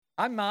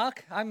I'm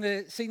Mark. I'm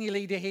the senior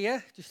leader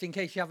here, just in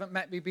case you haven't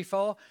met me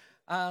before.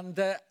 And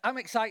I'm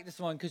excited this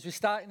morning because we're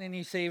starting a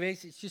new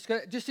series. It's just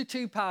a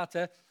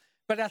two-parter,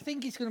 but I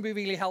think it's going to be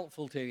really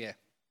helpful to you.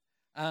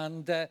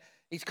 And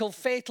it's called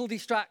Fatal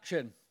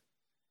Distraction.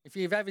 If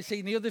you've ever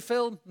seen the other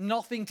film,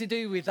 nothing to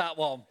do with that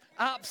one.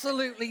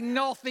 Absolutely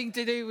nothing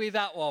to do with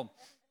that one.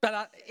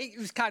 But it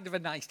was kind of a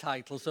nice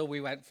title, so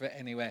we went for it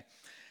anyway.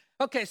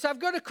 Okay, so I've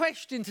got a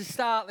question to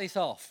start this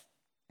off.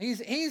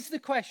 Here's the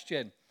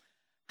question.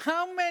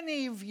 How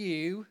many of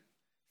you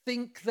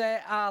think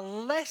there are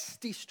less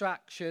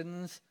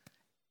distractions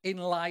in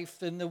life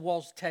than there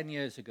was 10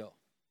 years ago?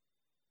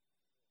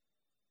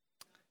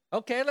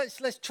 Okay,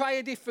 let's try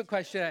a different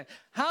question.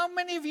 How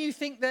many of you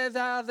think there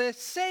are the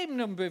same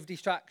number of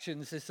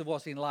distractions as there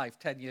was in life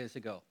 10 years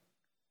ago?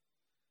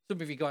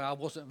 Some of you going, I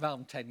wasn't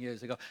around 10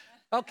 years ago.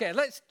 Okay,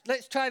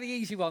 let's try the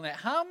easy one there.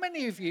 How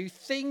many of you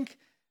think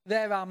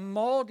there are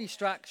more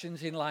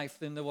distractions in life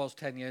than there was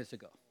 10 years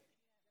ago?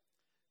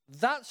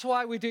 That's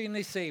why we're doing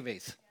this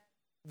series.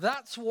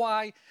 That's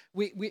why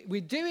we're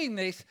doing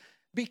this,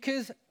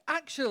 because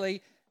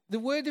actually the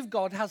Word of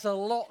God has a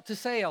lot to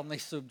say on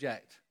this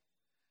subject.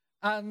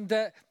 And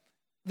the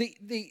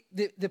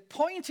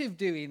point of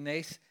doing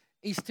this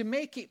is to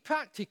make it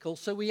practical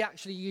so we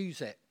actually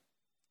use it.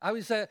 I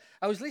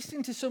was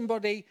listening to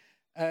somebody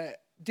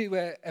do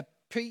a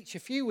preach a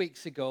few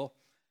weeks ago,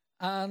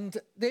 and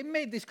they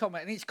made this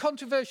comment, and it's a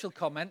controversial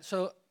comment,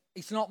 so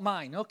it's not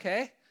mine,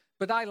 okay?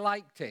 But I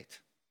liked it.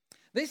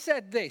 They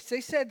said this. They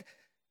said,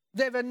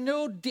 there are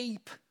no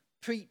deep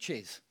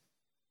preachers.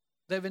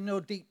 There are no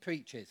deep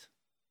preachers,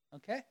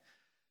 okay?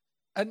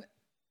 And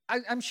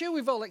I'm sure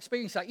we've all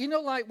experienced that. You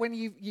know, like when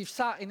you've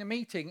sat in a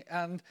meeting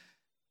and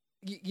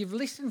you've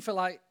listened for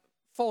like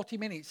 40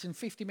 minutes and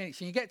 50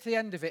 minutes, and you get to the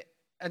end of it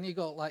and you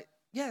go like,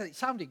 yeah, it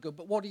sounded good,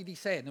 but what did he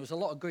say? And there was a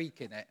lot of Greek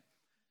in it.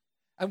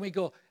 And we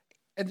go,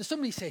 and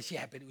somebody says,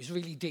 yeah, but it was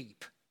really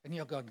deep. And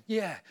you're going,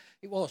 yeah,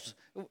 it was.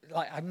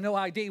 Like, I have no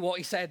idea what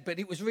he said, but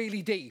it was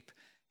really deep.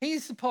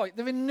 Here's the point.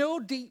 There are no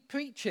deep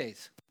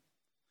preachers.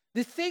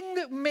 The thing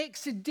that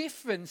makes a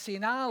difference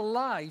in our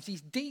lives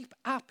is deep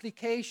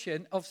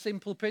application of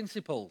simple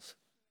principles.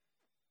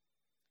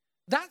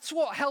 That's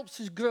what helps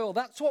us grow.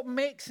 That's what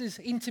makes us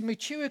into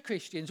mature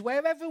Christians.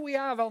 Wherever we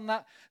are on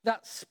that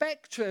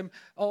spectrum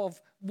of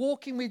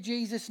walking with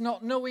Jesus,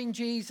 not knowing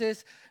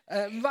Jesus,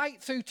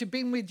 right through to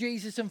being with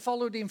Jesus and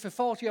followed him for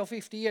 40 or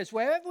 50 years,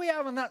 wherever we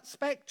are on that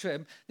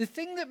spectrum, the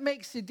thing that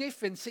makes the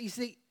difference is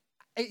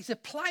it's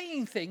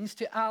applying things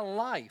to our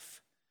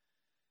life.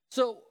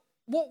 So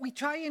what we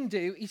try and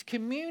do is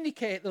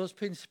communicate those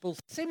principles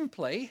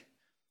simply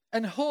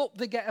and hope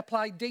they get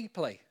applied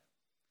deeply.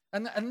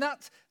 And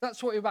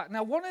that's what we're about.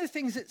 Now, one of the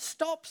things that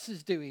stops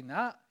us doing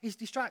that is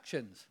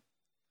distractions.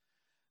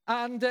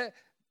 And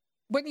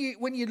when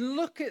you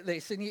look at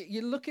this and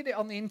you look at it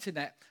on the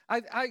internet,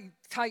 I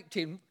typed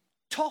in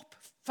top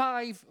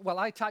 5, well,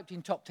 I typed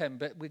in top 10,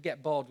 but we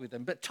get bored with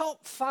them, but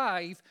top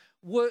 5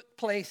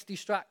 workplace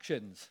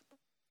distractions.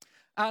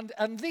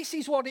 And this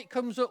is what it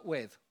comes up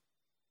with.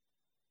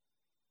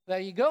 There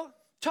you go.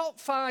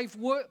 Top 5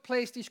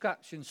 workplace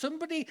distractions.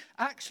 Somebody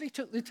actually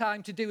took the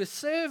time to do a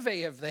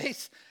survey of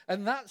this,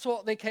 and that's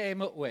what they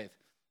came up with.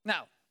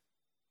 Now,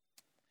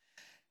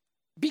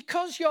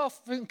 because you're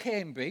from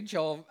Cambridge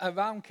or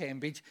around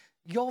Cambridge,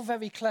 you're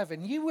very clever,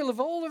 and you will have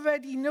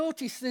already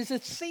noticed there's a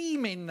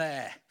theme in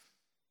there.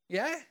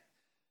 Yeah?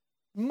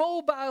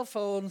 Mobile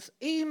phones,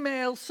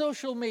 email,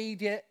 social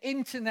media,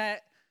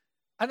 internet,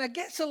 and I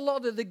guess a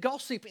lot of the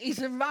gossip is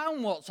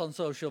around what's on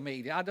social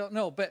media. I don't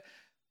know, but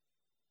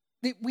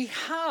we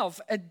have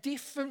a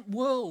different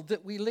world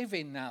that we live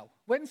in now.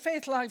 When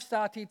Faith Life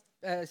started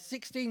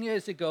 16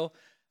 years ago,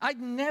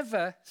 I'd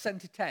never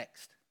sent a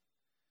text.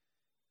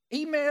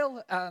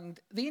 Email and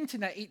the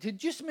internet, it had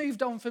just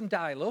moved on from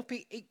dial-up.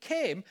 It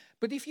came,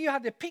 but if you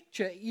had a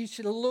picture, it used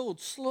to load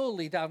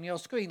slowly down your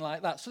screen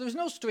like that. So there was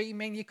no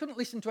streaming. You couldn't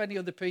listen to any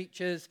other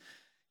preachers.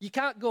 You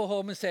can't go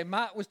home and say,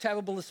 Mark was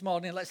terrible this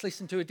morning, let's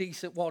listen to a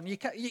decent one.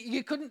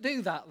 You couldn't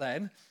do that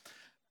then.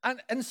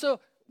 And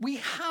so we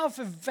have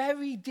a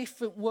very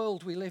different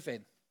world we live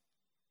in.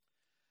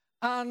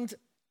 And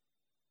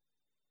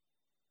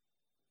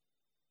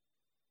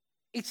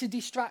it's a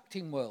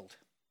distracting world.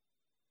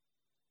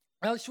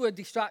 Now, this word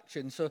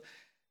distraction, so,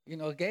 you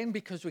know, again,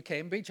 because we're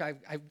Cambridge, I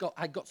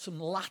got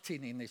some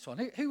Latin in this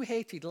one. Who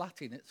hated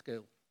Latin at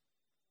school?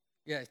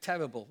 Yeah,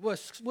 terrible.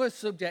 Worst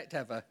subject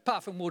ever.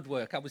 Apart from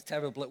woodwork, I was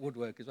terrible at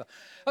woodwork as well.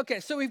 Okay,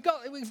 so we've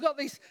got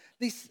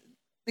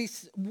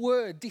this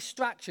word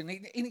distraction.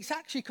 It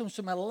actually comes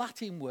from a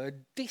Latin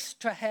word,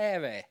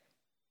 distrahere.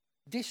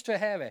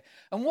 Distrahere.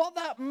 And what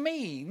that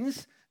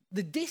means,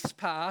 the dis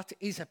part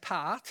is a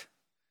part,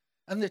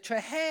 and the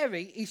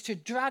trahere is to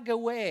drag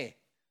away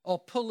or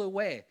pull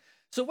away.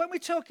 So when we're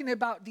talking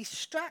about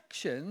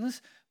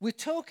distractions, we're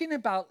talking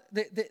about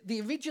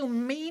the original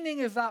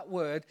meaning of that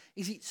word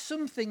is it's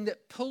something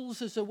that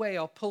pulls us away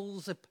or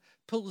pulls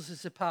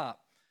us apart.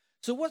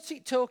 So what's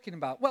it talking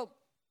about? Well,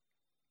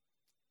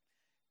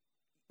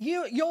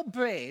 your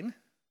brain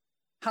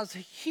has a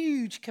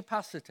huge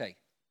capacity.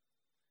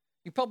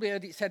 You probably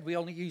heard it said we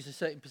only use a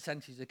certain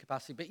percentage of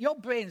capacity, but your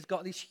brain's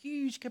got this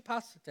huge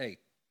capacity.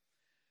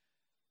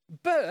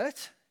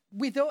 But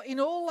in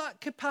all that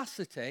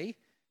capacity,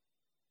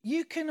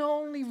 you can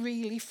only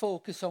really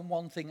focus on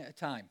one thing at a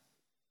time.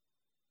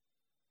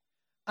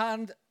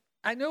 And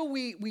I know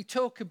we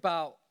talk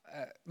about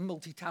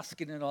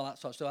multitasking and all that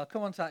sort of stuff. I'll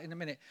come on to that in a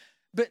minute.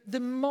 But the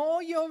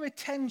more your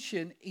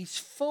attention is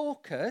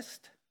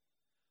focused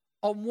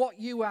on what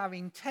you are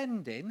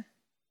intending,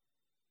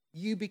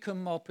 you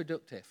become more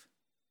productive.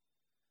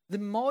 The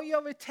more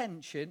your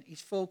attention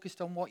is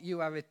focused on what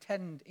you are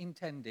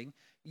intending,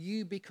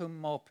 you become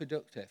more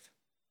productive.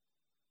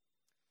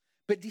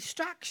 But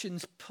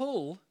distractions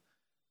pull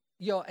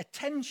your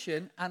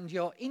attention and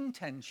your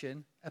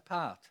intention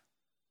apart.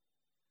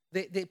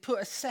 They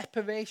put a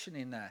separation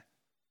in there.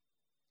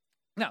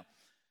 Now,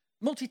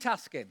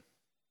 multitasking.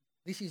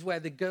 This is where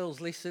the girls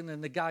listen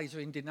and the guys are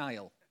in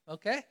denial,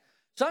 okay?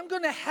 So I'm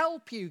going to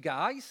help you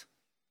guys.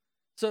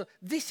 So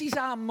this is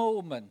our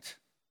moment.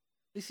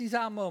 This is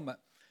our moment.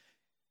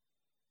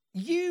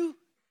 You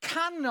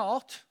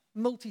cannot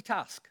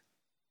multitask.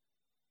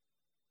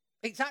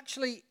 It's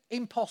actually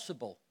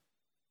impossible.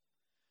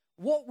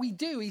 What we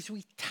do is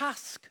we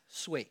task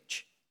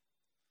switch.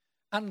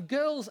 And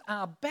girls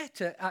are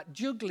better at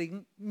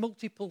juggling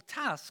multiple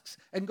tasks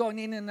and going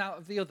in and out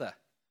of the other.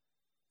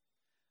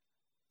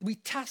 We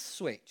task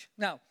switch.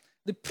 Now,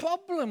 the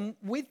problem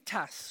with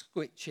task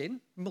switching,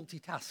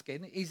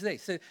 multitasking, is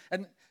this.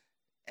 And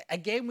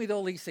again, with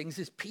all these things,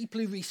 there's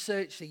people who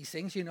research these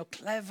things,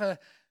 clever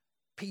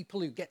people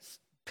who get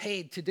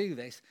paid to do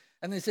this.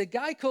 And there's a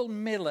guy called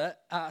Miller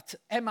at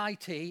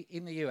MIT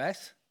in the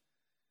US,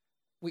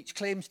 which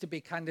claims to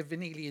be kind of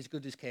nearly as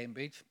good as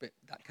Cambridge, but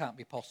that can't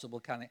be possible,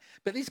 can it?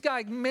 But this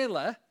guy,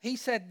 Miller, he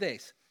said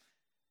this: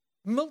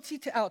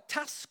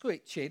 task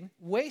switching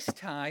wastes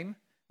time,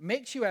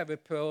 makes you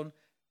error-prone,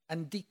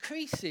 and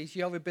decreases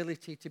your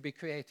ability to be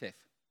creative.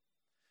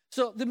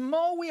 So the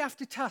more we have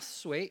to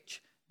task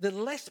switch, the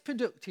less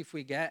productive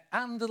we get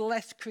and the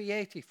less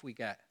creative we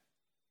get.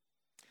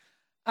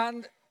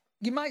 And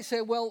you might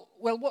say, well,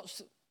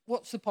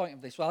 what's the point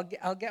of this? Well,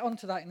 I'll get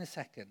onto that in a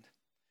second.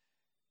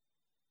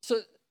 So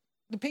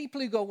the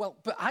people who go, well,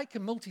 but I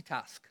can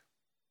multitask,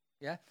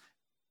 yeah?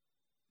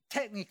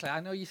 Technically, I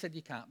know you said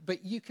you can't,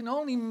 but you can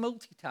only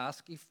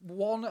multitask if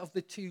one of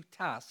the two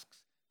tasks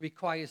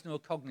requires no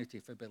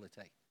cognitive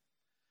ability.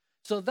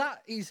 So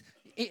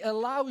it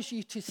allows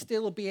you to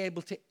still be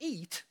able to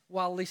eat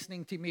while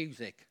listening to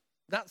music.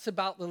 That's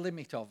about the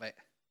limit of it.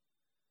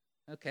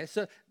 Okay,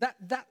 so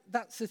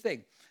that's the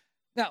thing.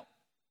 Now,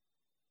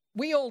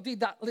 we all did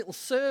that little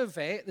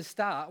survey at the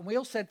start, and we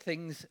all said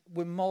things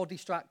were more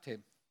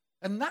distracting.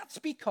 And that's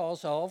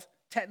because of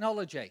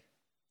technology.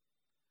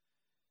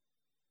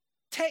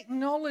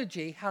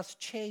 Technology has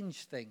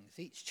changed things.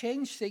 It's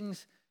changed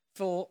things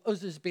for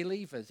us as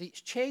believers.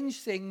 It's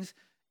changed things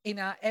in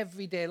our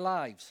everyday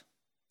lives.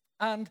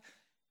 And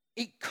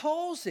it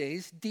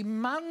causes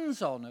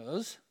demands on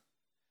us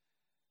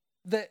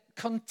that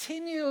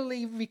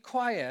continually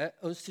require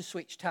us to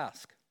switch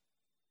task.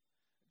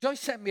 Joyce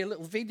sent me a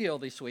little video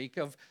this week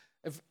of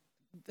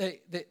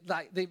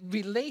the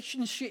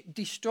relationship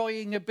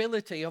destroying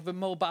ability of a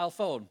mobile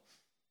phone.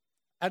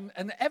 And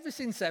ever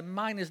since then,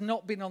 mine has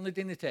not been on the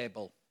dinner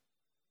table.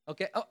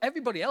 Okay,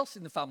 everybody else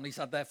in the family's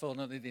had their phone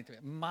on the dinner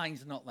table.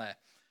 Mine's not there.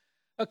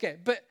 Okay,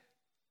 but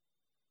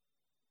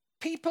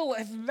people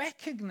have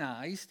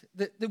recognized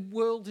that the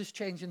world has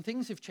changed and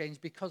things have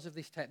changed because of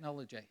this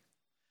technology.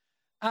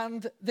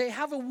 And they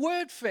have a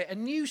word for it, a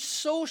new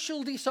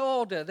social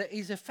disorder that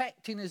is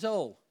affecting us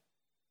all.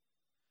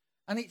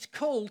 And it's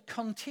called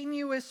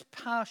continuous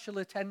partial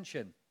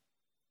attention.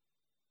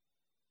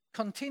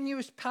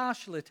 Continuous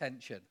partial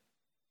attention.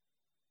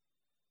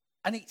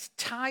 And it's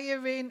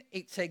tiring,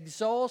 it's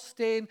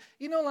exhausting.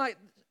 Like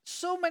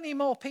so many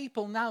more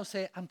people now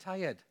say, I'm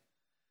tired.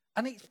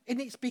 And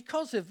it's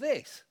because of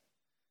this,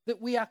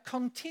 that we are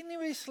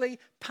continuously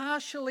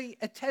partially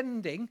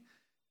attending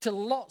to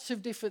lots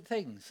of different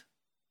things.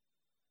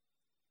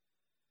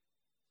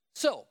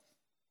 So,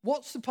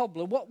 what's the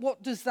problem?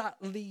 What does that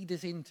lead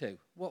us into?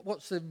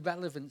 What's the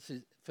relevance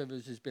for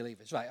us as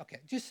believers? Right, okay,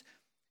 just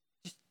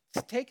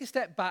take a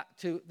step back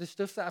to the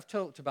stuff that I've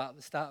talked about at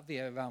the start of the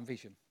year around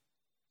vision.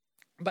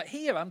 But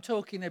here I'm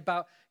talking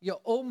about your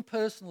own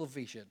personal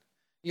vision,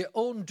 your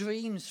own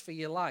dreams for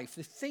your life,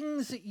 the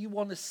things that you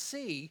want to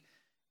see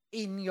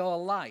in your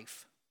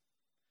life.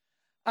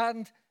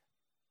 And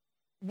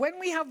when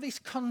we have this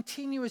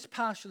continuous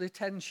partial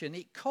attention,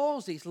 it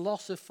causes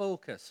loss of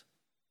focus.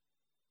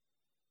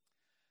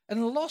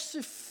 And loss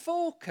of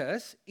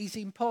focus is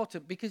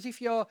important because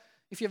if you're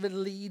a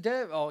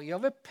leader or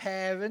you're a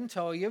parent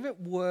or you're at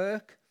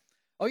work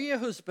or you're a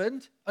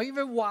husband or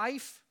you're a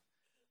wife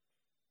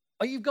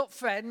or you've got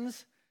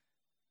friends,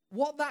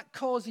 what that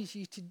causes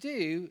you to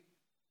do,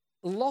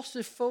 loss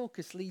of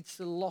focus leads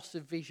to loss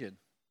of vision.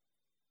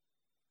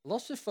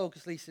 Loss of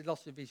focus leads to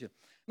loss of vision.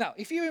 Now,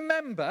 if you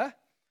remember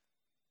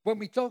when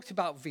we talked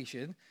about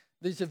vision,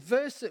 There's a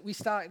verse that we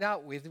started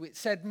out with which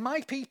said,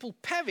 my people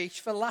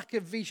perish for lack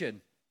of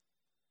vision.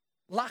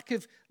 Lack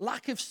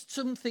of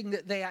something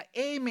that they are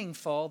aiming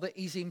for that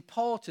is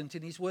important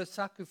and is worth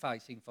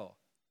sacrificing for.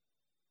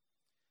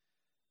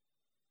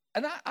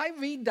 And I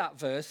read that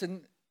verse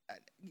and,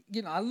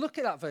 I look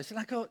at that verse and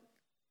I go,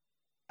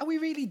 are we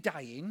really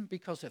dying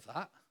because of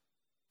that?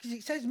 Because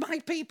it says, my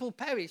people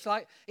perish.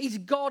 Like, is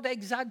God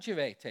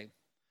exaggerating?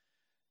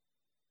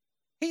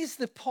 Here's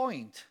the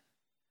point.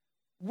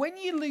 When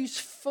you lose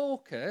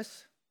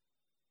focus,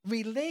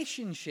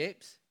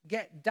 relationships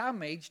get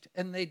damaged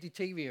and they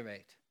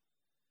deteriorate.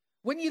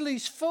 When you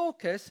lose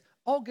focus,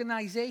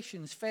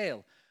 organizations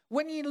fail.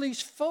 When you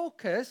lose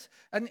focus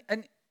and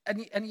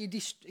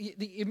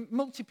you're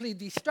multiply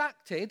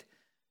distracted,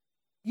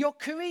 your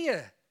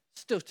career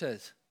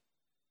stutters.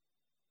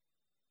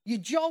 Your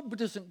job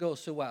doesn't go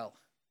so well.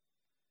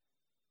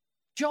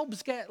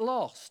 Jobs get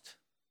lost.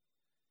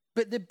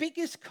 But the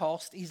biggest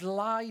cost is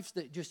lives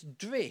that just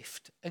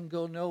drift and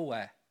go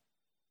nowhere.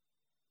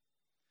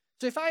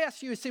 So if I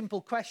ask you a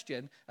simple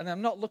question, and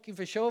I'm not looking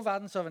for a show of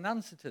hands or an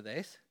answer to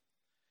this,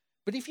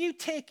 but if you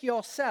take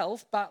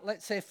yourself back,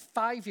 let's say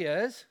 5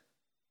 years,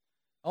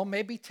 or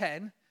maybe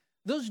 10,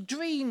 those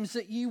dreams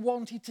that you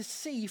wanted to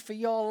see for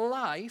your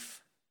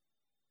life,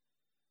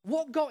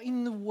 what got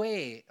in the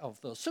way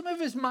of those? Some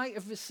of us might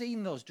have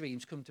seen those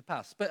dreams come to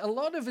pass, but a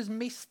lot of us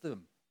missed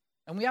them,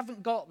 and we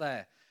haven't got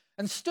there.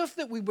 And stuff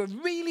that we were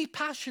really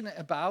passionate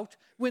about,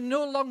 we're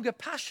no longer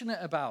passionate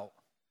about.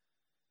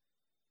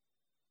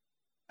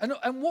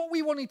 And what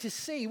we wanted to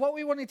see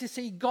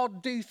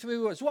God do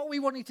through us, what we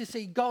wanted to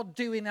see God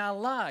do in our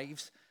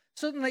lives,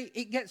 suddenly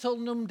it gets all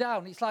numbed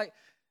down. It's like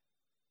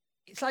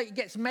it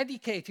gets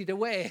medicated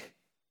away.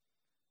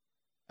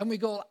 And we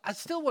go, I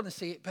still want to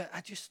see it, but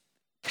I just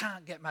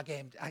can't get my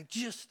game.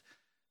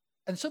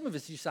 And some of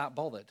us just aren't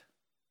bothered.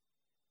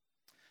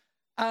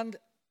 And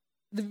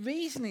the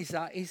reason is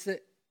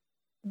that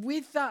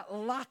with that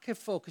lack of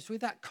focus,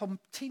 with that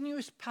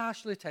continuous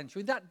partial attention,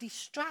 with that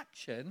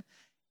distraction,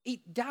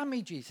 it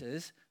damages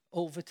us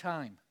over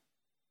time.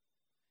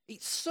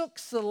 It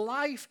sucks the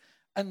life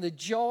and the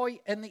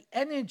joy and the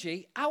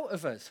energy out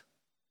of us.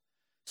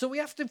 So we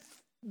have to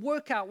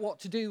work out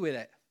what to do with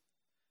it.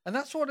 And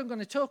that's what I'm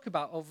going to talk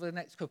about over the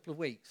next couple of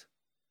weeks.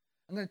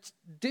 I'm going to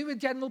do a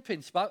general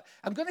principle.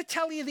 I'm going to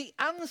tell you the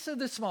answer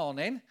this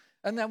morning,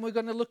 and then we're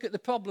going to look at the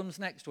problems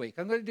next week.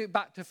 I'm going to do it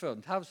back to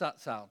front. How's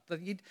that sound?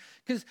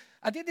 Because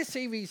I did a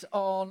series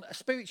on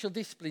spiritual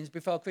disciplines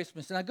before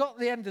Christmas, and I got to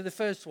the end of the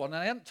first one,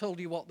 and I hadn't told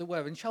you what they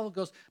were. And Cheryl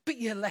goes, but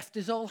you left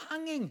us all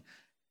hanging.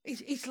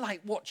 It's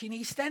like watching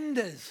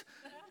EastEnders.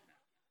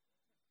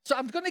 So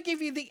I'm going to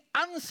give you the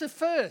answer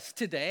first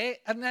today,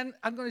 and then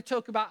I'm going to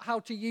talk about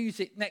how to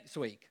use it next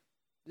week.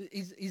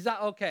 Is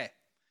that okay?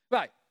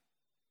 Right.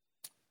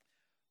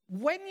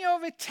 When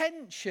your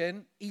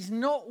attention is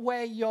not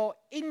where your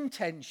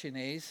intention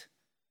is,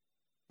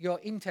 your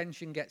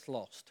intention gets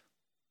lost.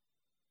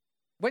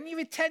 When your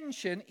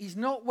attention is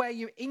not where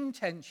your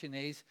intention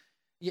is,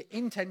 your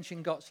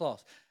intention gets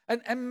lost.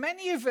 And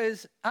many of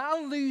us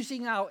are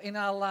losing out in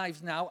our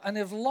lives now and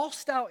have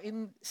lost out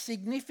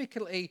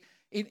significantly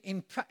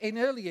in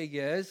earlier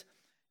years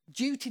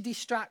due to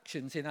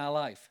distractions in our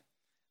life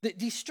that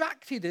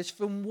distracted us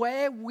from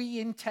where we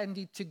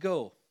intended to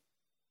go,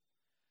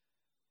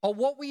 or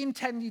what we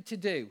intended to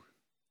do,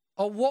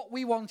 or what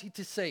we wanted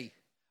to see,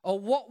 or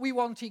what we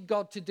wanted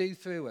God to do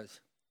through us.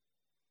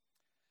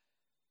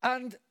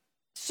 And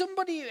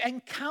somebody who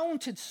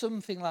encountered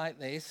something like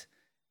this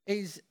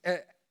is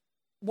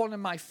one of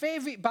my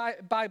favorite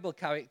Bible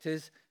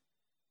characters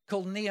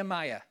called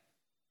Nehemiah.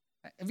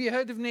 Have you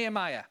heard of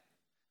Nehemiah?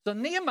 So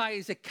Nehemiah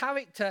is a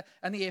character,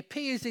 and he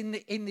appears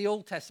in the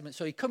Old Testament,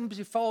 so he comes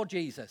before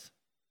Jesus.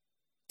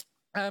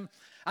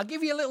 I'll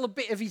give you a little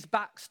bit of his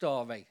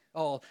backstory,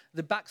 or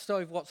the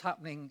backstory of what's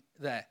happening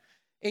there.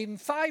 In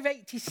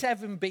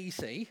 587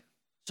 BC,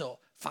 so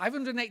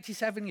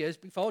 587 years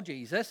before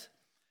Jesus,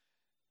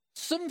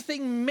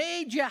 something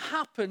major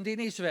happened in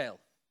Israel.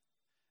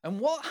 And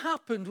what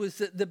happened was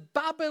that the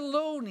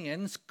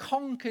Babylonians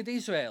conquered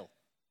Israel.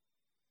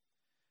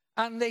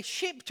 And they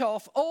shipped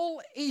off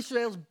all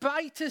Israel's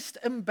brightest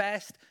and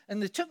best,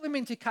 and they took them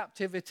into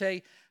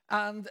captivity,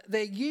 and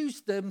they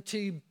used them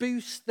to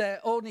boost their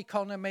own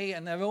economy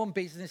and their own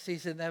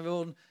businesses and their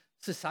own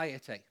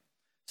society.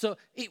 So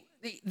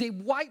they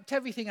wiped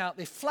everything out.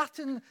 They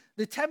flattened,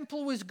 the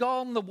temple was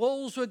gone, the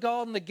walls were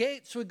gone, the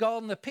gates were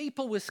gone, the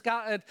people were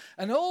scattered,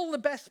 and all the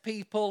best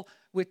people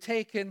were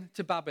taken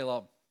to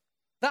Babylon.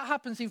 That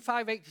happens in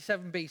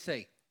 587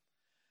 BC.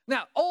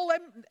 Now, all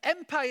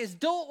empires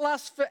don't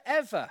last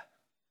forever.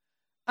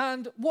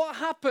 And what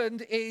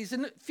happened is,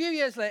 a few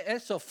years later,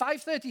 so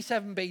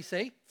 537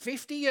 BC,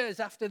 50 years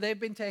after they've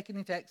been taken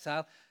into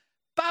exile,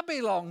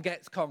 Babylon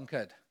gets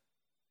conquered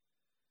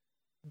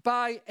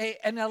by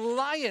an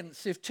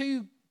alliance of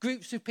two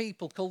groups of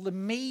people called the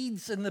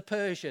Medes and the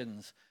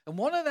Persians. And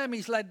one of them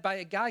is led by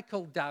a guy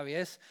called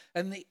Darius,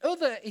 and the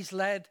other is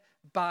led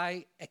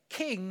by a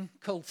king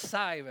called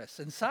Cyrus.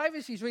 And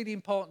Cyrus is really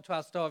important to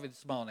our story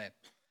this morning.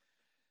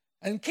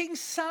 And King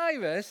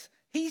Cyrus,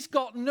 he's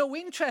got no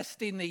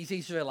interest in these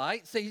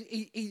Israelites.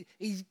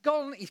 He's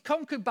gone, he's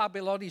conquered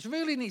Babylon, he's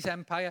ruling his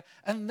empire,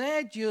 and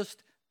they're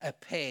just a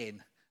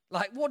pain.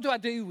 Like, what do I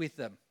do with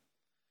them?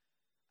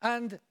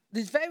 And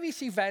there's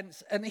various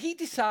events, and he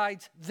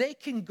decides they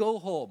can go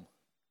home.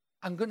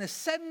 I'm going to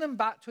send them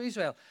back to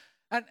Israel.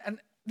 And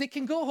they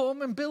can go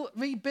home and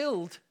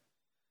rebuild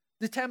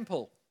the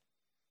temple.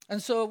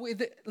 And so,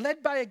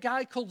 led by a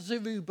guy called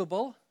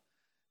Zerubbabel,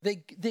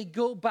 they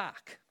go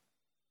back.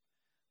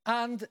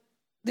 And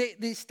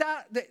they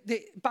start,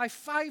 by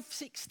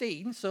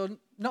 516, so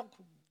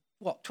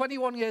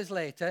 21 years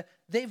later,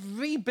 they've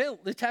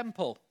rebuilt the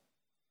temple.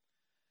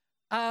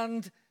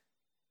 And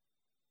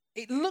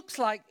it looks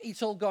like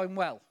it's all going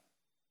well.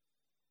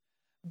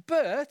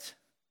 But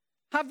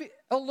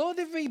although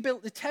they've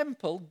rebuilt the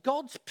temple,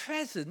 God's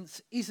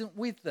presence isn't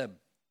with them.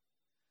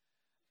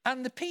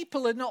 And the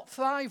people are not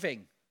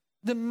thriving.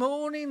 They're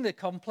moaning, they're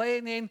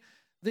complaining,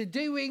 they're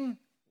doing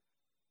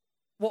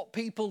what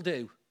people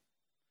do.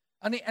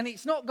 And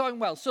it's not going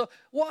well. So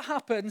what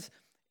happens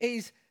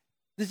is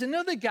there's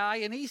another guy,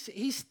 and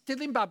he's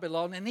still in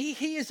Babylon, and he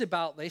hears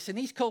about this, and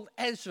he's called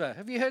Ezra.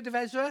 Have you heard of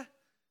Ezra?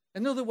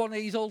 Another one of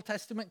these Old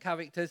Testament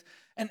characters.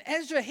 And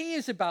Ezra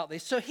hears about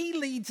this, so he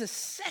leads a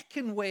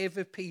second wave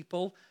of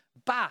people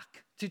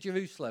back to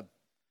Jerusalem.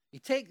 He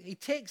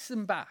takes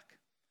them back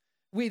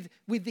with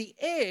the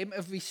aim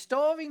of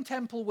restoring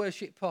temple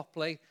worship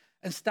properly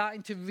and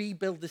starting to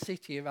rebuild the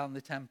city around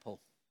the temple.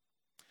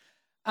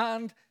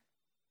 And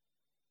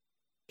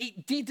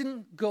it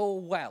didn't go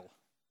well.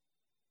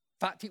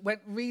 In fact, it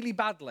went really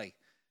badly.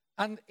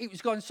 And it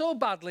was going so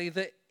badly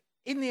that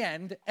in the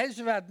end,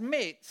 Ezra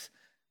admits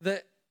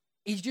that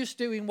he's just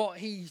doing what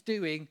he's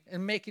doing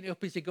and making it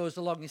up as he goes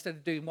along instead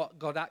of doing what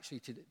God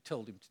actually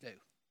told him to do.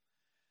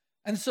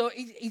 And so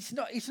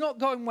it's not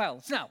going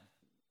well. Now,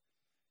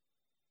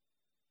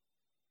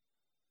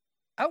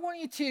 I want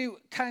you to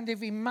kind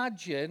of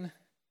imagine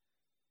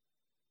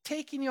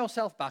taking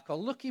yourself back or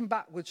looking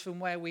backwards from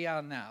where we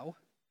are now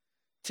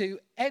to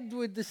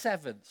Edward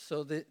VII,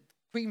 so the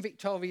Queen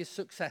Victoria's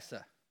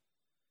successor,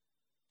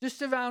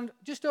 just over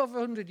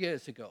 100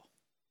 years ago.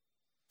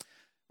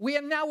 We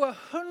are now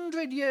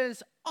 100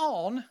 years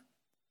on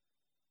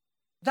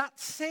that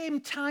same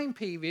time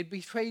period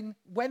between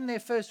when they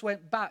first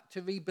went back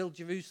to rebuild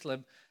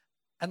Jerusalem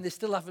and they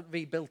still haven't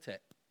rebuilt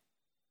it.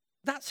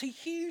 That's a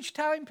huge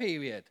time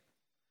period.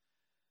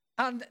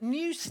 And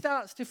news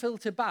starts to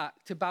filter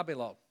back to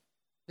Babylon.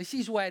 This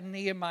is where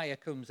Nehemiah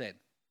comes in.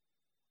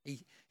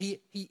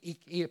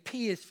 He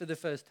appears for the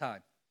first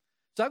time.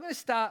 So I'm going to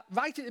start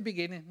right at the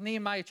beginning,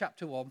 Nehemiah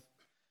chapter 1.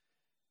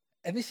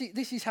 And this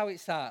is how it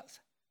starts.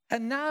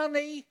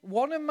 Hanani,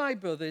 one of my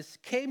brothers,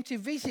 came to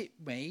visit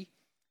me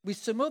with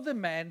some other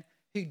men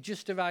who'd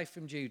just arrived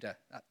from Judah.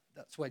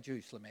 That's where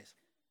Jerusalem is.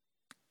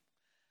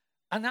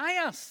 And I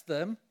asked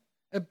them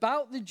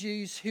about the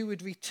Jews who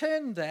had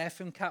returned there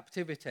from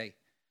captivity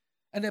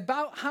and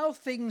about how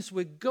things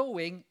were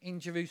going in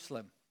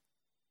Jerusalem.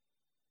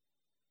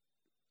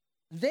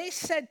 They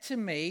said to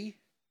me,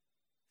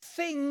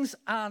 things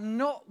are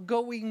not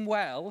going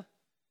well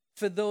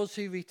for those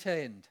who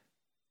returned.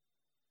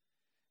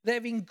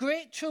 They're in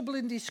great trouble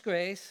and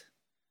disgrace.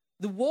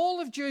 The wall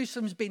of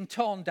Jerusalem's been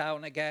torn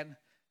down again,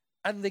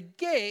 and the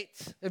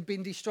gates have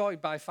been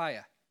destroyed by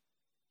fire.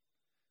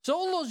 So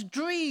all those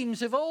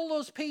dreams of all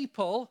those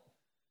people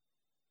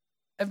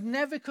have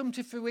never come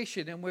to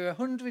fruition, and we're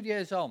 100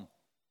 years on.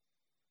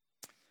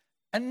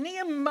 And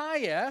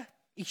Nehemiah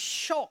is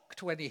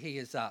shocked when he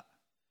hears that.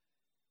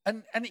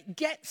 And it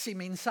gets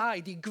him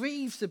inside. He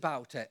grieves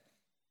about it.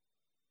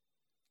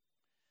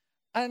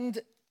 And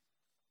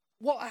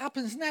what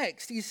happens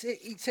next is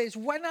it says,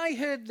 when I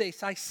heard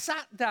this, I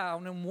sat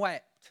down and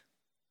wept.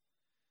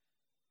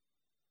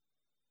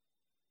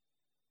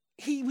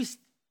 He was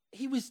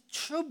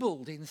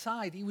troubled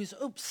inside. He was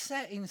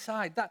upset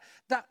inside.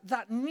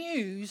 That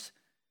news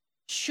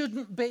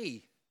shouldn't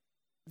be.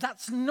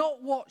 That's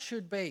not what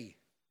should be.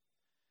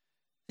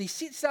 He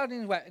sits down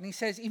in wet and he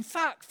says, in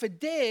fact, for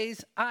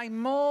days I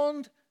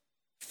mourned,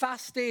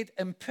 fasted,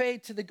 and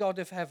prayed to the God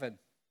of heaven.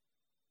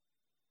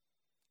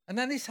 And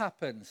then this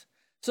happens.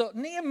 So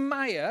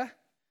Nehemiah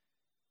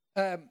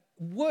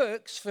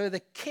works for the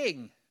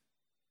king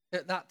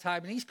at that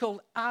time, and he's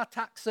called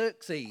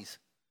Artaxerxes.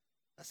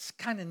 That's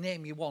the kind of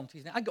name you want,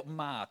 isn't it? I got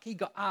Mark, he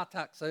got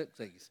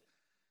Artaxerxes.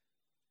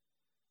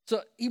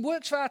 So he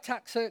works for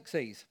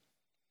Artaxerxes.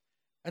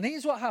 And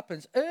here's what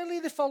happens. Early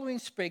the following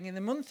spring, in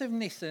the month of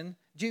Nisan,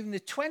 during the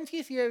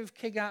 20th year of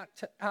King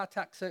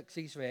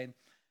Artaxerxes' reign,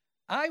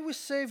 I was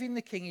serving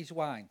the king his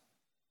wine.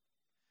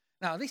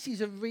 Now, this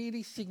is a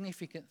really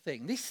significant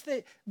thing.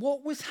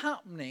 What was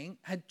happening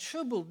had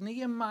troubled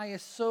Nehemiah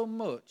so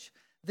much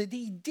that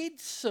he did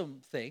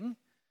something,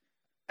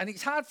 and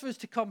it's hard for us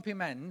to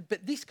comprehend,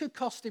 but this could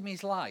cost him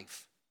his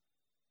life.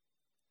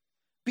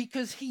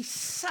 Because he's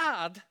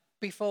sad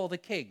before the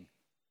king.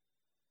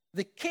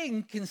 The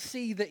king can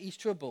see that he's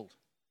troubled.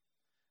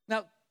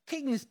 Now,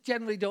 kings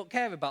generally don't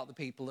care about the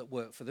people that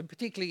work for them,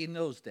 particularly in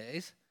those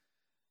days.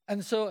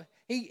 And so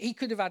he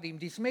could have had him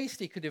dismissed.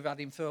 He could have had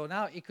him thrown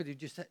out. He could have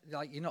just,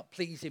 like, you're not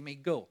pleasing me,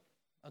 go.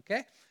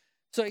 Okay?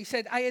 So he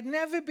said, I had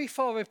never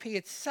before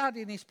appeared sad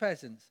in his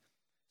presence.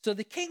 So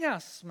the king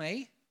asks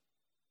me,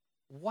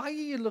 why are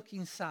you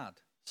looking sad?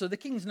 So the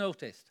king's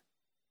noticed.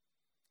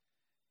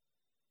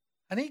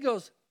 And he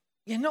goes,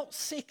 you're not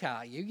sick,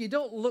 are you? You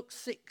don't look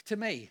sick to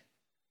me.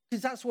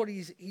 Because that's what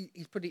he's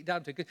put it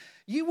down to. 'Cause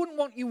you wouldn't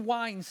want your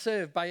wine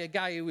served by a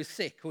guy who was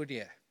sick, would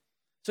you?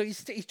 So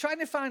he's trying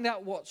to find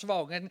out what's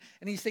wrong. And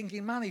he's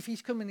thinking, man, if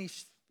he's coming,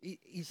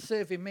 he's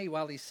serving me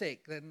while he's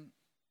sick, then,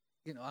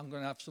 I'm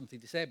going to have something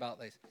to say about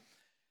this.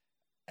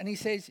 And he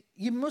says,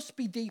 you must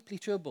be deeply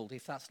troubled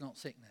if that's not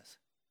sickness.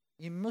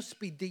 You must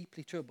be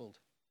deeply troubled.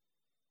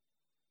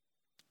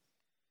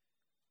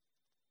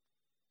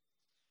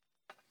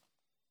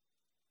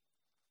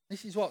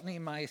 This is what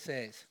Nehemiah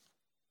says.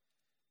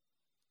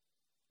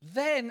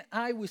 Then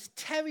I was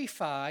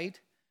terrified,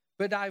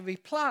 but I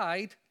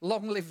replied,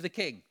 long live the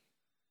king.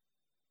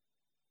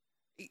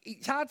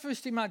 It's hard for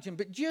us to imagine,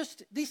 but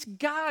just this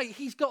guy,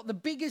 he's got the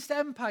biggest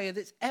empire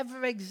that's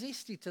ever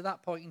existed to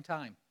that point in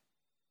time.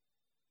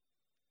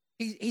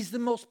 He's the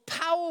most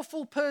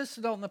powerful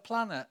person on the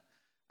planet.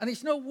 And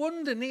it's no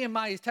wonder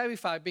Nehemiah is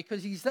terrified,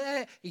 because he's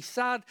there, he's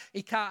sad,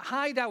 he can't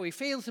hide how he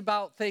feels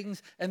about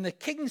things, and the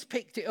king's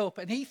picked it up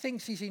and he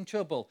thinks he's in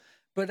trouble.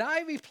 But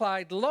I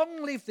replied,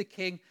 long live the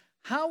king.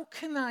 How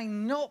can I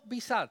not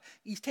be sad?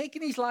 He's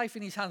taken his life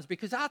in his hands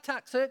because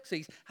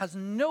Artaxerxes has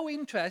no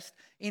interest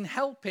in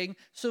helping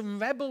some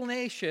rebel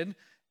nation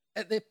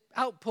at the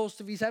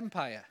outpost of his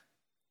empire.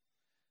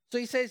 So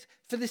he says,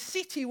 for the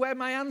city where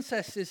my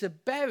ancestors are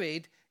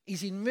buried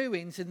is in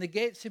ruins and the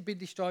gates have been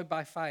destroyed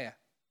by fire.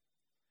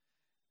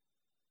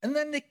 And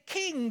then the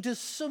king does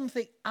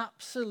something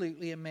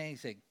absolutely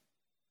amazing,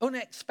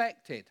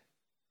 unexpected.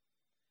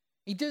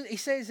 He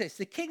says this,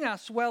 the king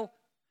asks, well,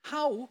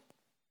 how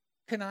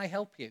can I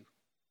help you?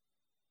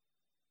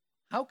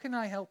 How can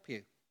I help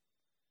you?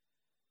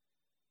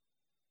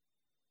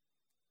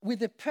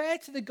 With a prayer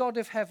to the God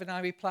of heaven,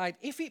 I replied,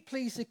 if it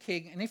please the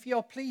king, and if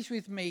you're pleased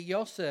with me,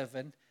 your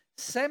servant,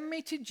 send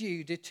me to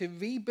Judah to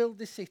rebuild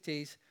the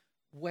cities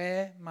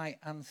where my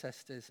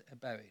ancestors are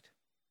buried.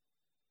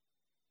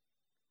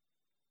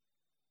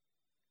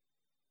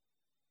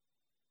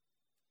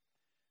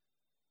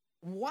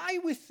 Why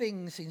were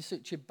things in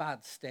such a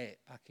bad state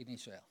back in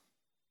Israel?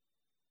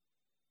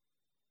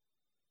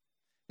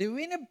 They were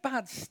in a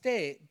bad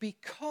state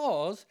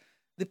because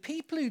the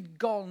people who'd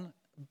gone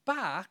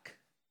back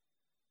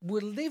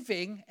were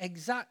living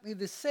exactly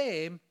the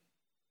same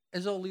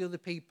as all the other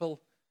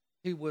people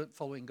who weren't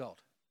following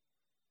God.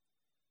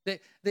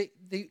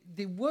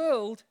 The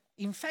world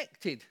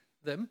infected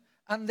them,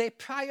 and they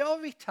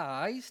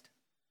prioritized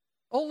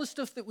all the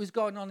stuff that was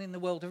going on in the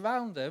world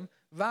around them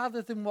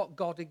rather than what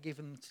God had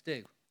given them to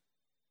do.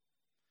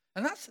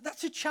 And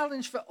that's a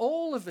challenge for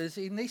all of us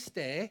in this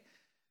day,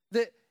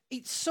 that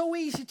it's so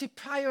easy to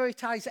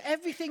prioritize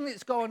everything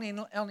that's going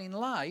on in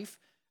life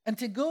and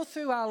to go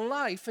through our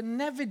life and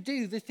never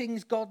do the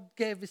things God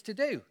gave us to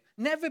do.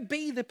 Never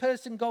be the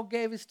person God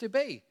gave us to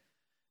be.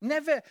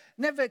 Never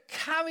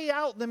carry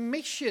out the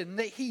mission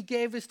that he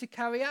gave us to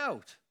carry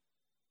out.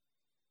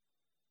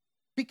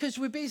 Because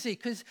we're busy,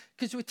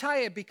 because we're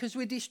tired, because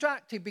we're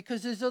distracted,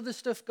 because there's other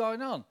stuff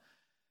going on.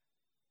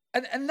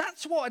 And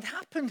that's what had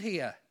happened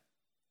here.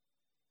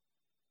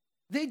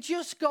 They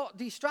just got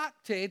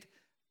distracted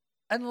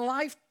and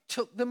life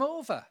took them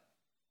over.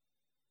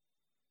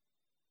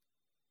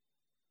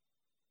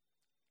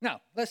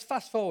 Now, let's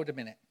fast forward a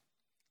minute.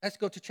 Let's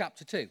go to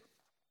chapter 2.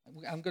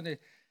 I'm going to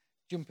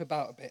jump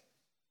about a bit.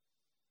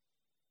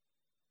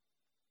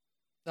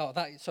 No,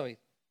 that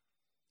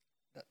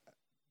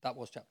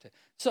was chapter 2.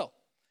 So,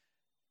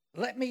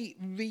 let me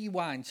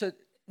rewind. So,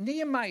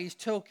 Nehemiah is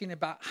talking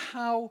about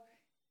how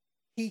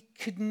he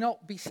could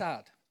not be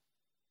sad.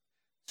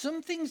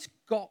 Something's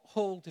got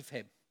hold of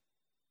him.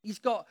 He's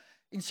got,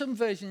 in some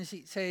versions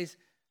it says,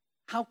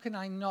 how can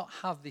I not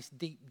have this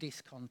deep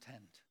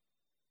discontent?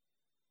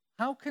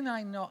 How can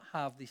I not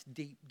have this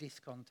deep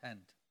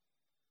discontent?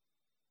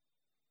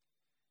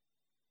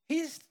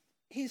 Here's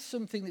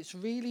something that's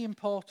really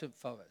important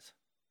for us.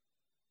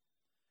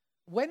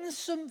 When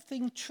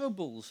something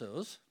troubles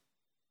us,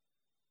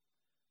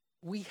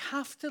 we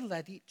have to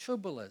let it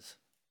trouble us.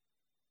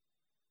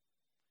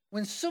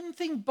 When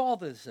something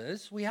bothers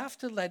us, we have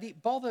to let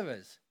it bother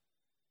us.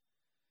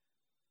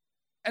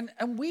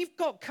 And we've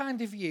got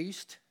kind of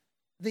used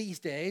these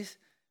days,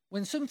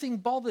 when something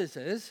bothers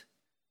us,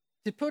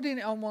 to putting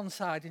it on one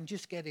side and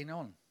just getting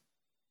on.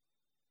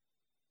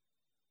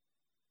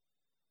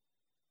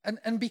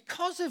 And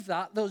because of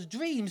that, those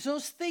dreams,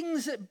 those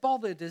things that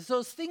bothered us,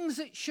 those things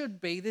that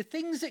should be, the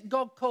things that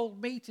God called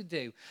me to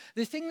do,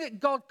 the thing that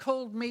God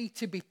called me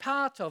to be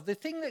part of, the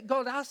thing that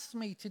God asked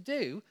me to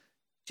do,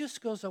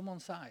 just goes on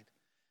one side.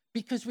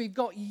 Because we've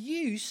got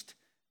used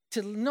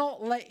to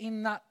not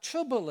letting that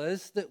trouble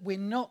us, that we're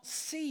not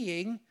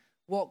seeing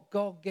what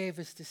God gave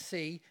us to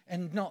see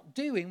and not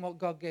doing what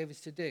God gave us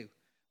to do.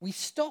 We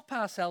stop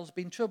ourselves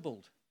being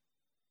troubled.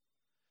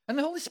 And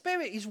the Holy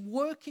Spirit is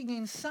working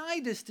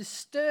inside us to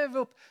stir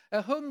up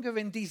a hunger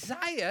and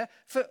desire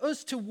for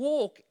us to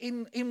walk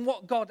in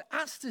what God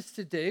asked us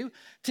to do,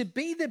 to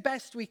be the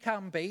best we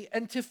can be,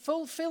 and to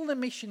fulfill the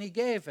mission he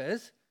gave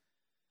us.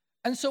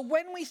 And so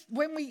when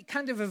we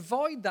kind of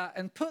avoid that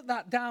and put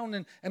that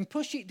down and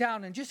push it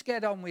down and just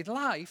get on with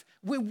life,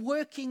 we're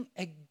working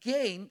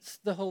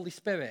against the Holy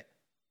Spirit.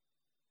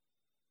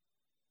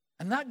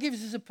 And that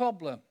gives us a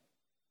problem.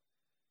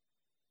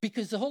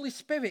 Because the Holy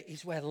Spirit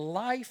is where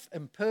life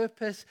and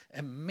purpose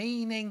and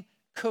meaning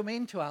come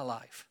into our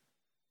life.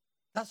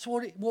 That's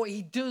what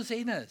he does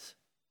in us.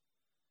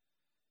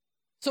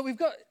 So we've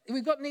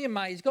got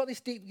Nehemiah. He's got this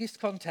deep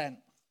discontent.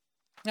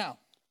 Now,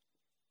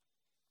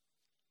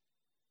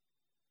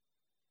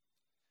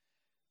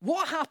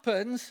 what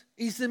happens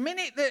is the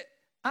minute that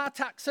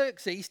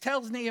Artaxerxes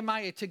tells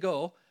Nehemiah to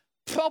go,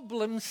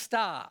 problems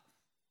start.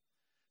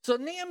 So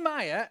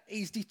Nehemiah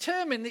is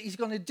determined that he's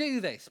going to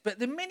do this. But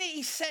the minute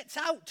he sets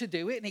out to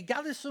do it and he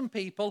gathers some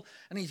people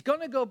and he's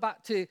going to go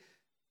back to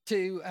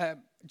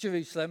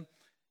Jerusalem,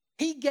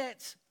 he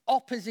gets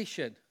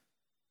opposition.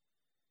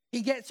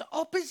 He gets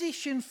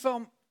opposition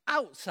from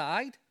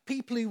outside,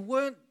 people who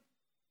weren't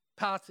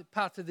part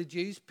of the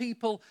Jews,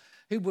 people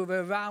who were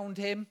around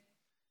him.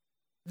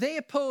 They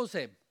oppose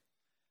him.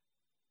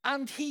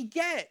 And he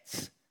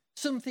gets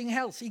something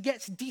else. He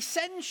gets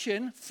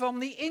dissension from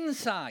the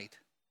inside.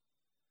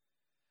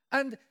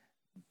 And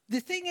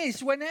the thing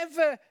is,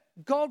 whenever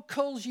God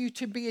calls you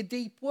to be a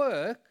deep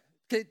work,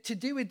 to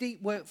do a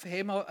deep work for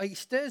him, or he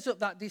stirs up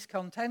that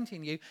discontent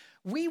in you,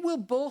 we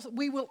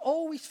will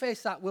always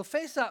face that. We'll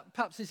face that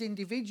perhaps as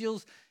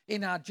individuals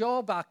in our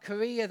job, our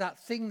career, that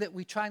thing that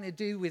we're trying to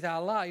do with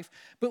our life.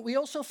 But we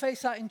also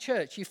face that in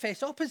church. You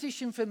face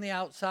opposition from the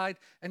outside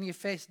and you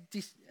face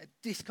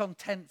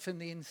discontent from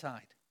the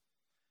inside.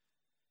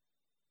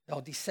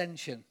 Or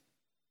dissension.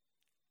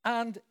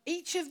 And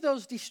each of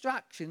those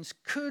distractions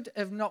could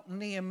have knocked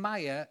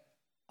Nehemiah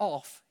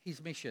off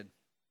his mission.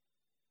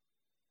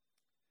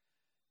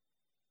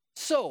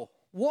 So,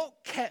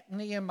 what kept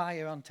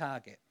Nehemiah on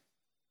target?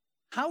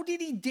 How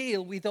did he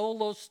deal with all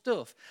those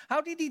stuff?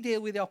 How did he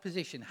deal with the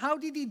opposition? How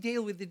did he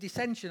deal with the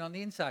dissension on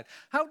the inside?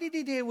 How did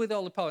he deal with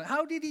all the power?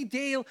 How did he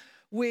deal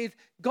with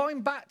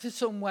going back to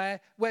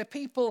somewhere where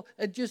people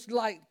had just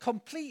like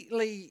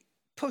completely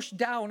pushed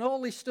down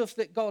all this stuff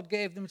that God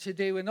gave them to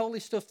do and all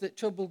this stuff that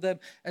troubled them,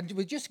 and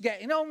were just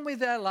getting on with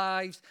their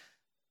lives,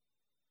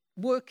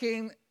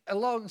 working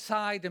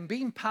alongside and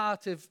being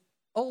part of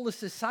all the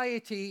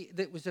society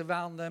that was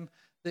around them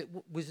that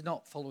was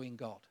not following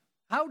God?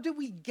 How do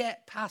we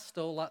get past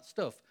all that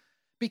stuff?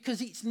 Because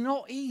it's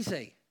not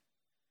easy.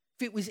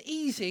 If it was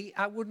easy,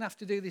 I wouldn't have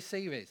to do this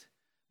series.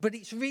 But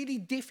it's really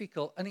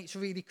difficult and it's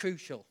really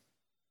crucial.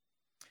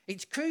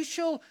 It's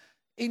crucial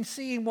in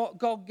seeing what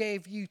God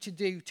gave you to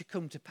do to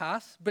come to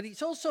pass, but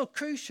it's also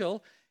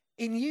crucial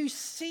in you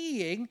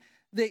seeing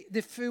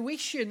the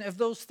fruition of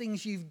those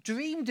things you've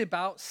dreamed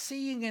about,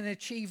 seeing and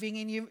achieving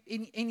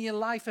in your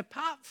life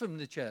apart from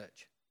the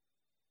church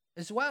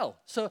as well.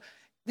 So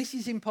this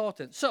is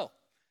important. So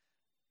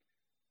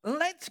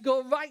let's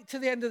go right to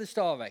the end of the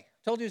story. I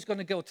told you I was going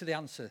to go to the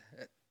answer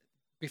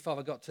before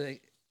I got to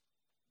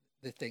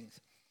the things.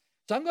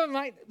 So I'm going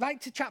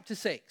right to chapter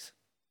 6.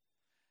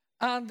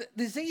 And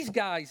there's these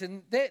guys,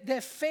 and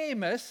they're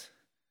famous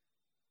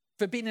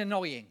for being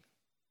annoying.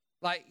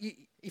 Like,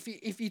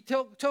 if you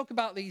talk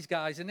about these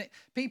guys, and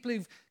people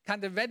who've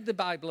kind of read the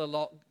Bible a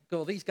lot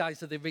go, these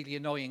guys are the really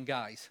annoying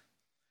guys.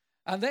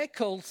 And they're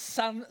called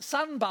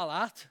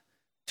Sanballat,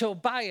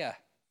 Tobiah,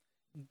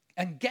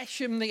 and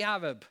Geshem the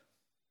Arab.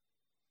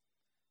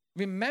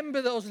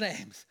 Remember those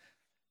names.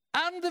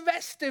 And the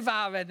rest of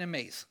our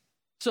enemies.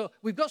 So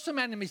we've got some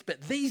enemies, but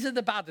these are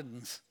the bad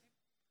ones.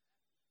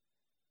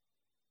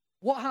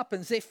 What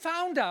happens? They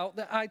found out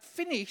that I'd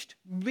finished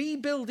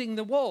rebuilding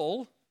the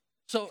wall.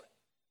 So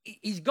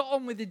he's got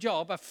on with the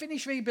job. I've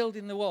finished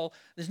rebuilding the wall.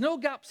 There's no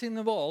gaps in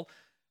the wall,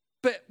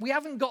 but we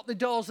haven't got the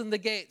doors and the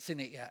gates in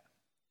it yet.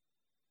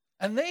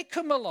 And they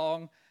come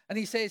along and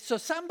he says, so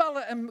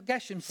Sanballat and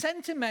Geshem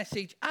sent a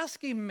message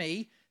asking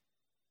me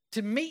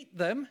to meet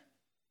them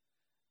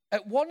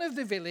at one of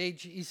the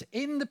villages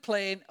in the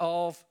plain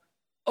of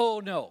Oh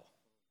No.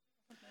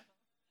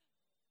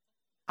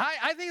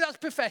 I think that's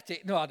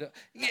prophetic. No, I don't.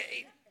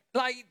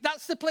 Like,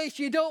 that's the place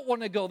you don't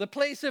want to go, the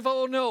place of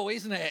oh no,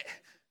 isn't it?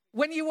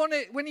 When you want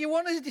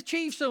to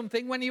achieve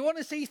something, when you want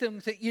to see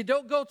something, you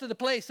don't go to the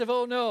place of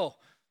oh no.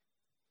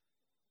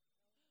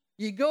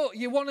 You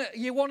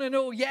want to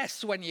know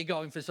yes when you're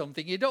going for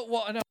something. You don't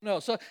want to know no.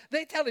 So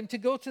they tell him to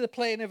go to the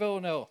plain of oh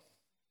no.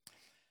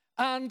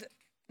 And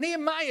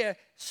Nehemiah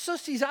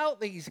susses out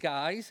these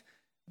guys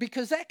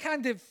because they're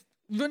kind of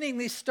running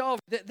this story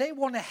that they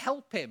want to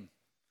help him.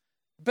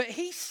 But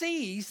he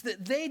sees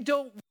that they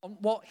don't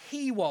want what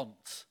he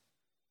wants.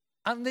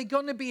 And they're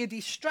going to be a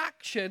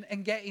distraction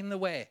and get in the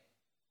way.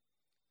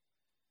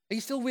 Are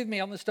you still with me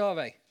on the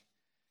story?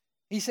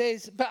 He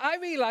says, but I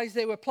realized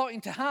they were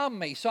plotting to harm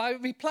me. So I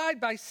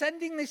replied by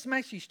sending this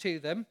message to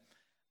them.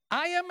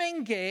 I am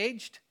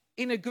engaged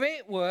in a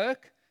great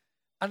work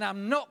and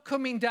I'm not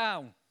coming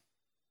down.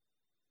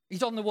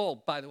 He's on the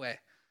wall, by the way.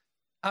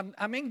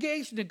 I'm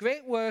engaged in a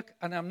great work,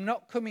 and I'm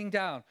not coming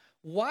down.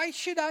 Why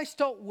should I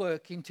stop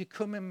working to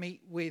come and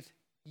meet with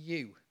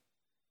you?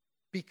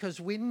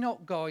 Because we're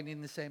not going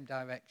in the same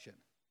direction.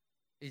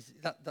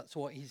 That's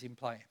what he's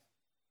implying.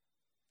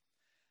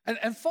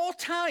 And 4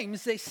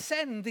 times they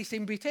send this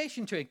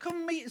invitation to him.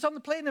 Come meet us on the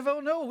plain of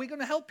no, we're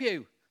going to help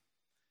you.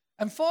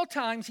 And 4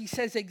 times he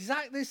says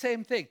exactly the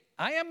same thing.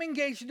 I am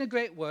engaged in a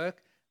great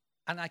work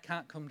and I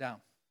can't come down.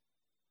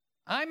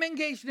 I'm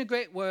engaged in a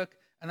great work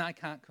and I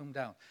can't come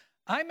down.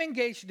 I'm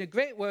engaged in a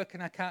great work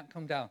and I can't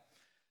come down.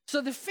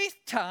 So the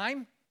 5th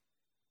time,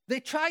 they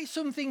try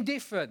something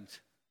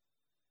different.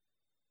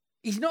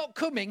 He's not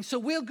coming, so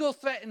we'll go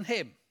threaten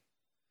him.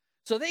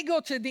 So they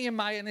go to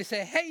Nehemiah and they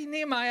say, hey,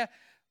 Nehemiah,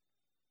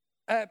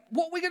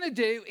 what we're going to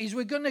do is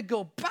we're going to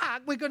go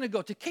back. We're going to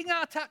go to King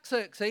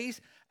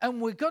Artaxerxes and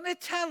we're going to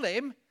tell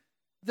him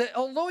that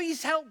although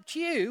he's helped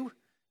you,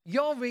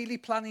 you're really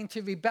planning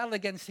to rebel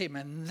against him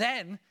and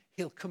then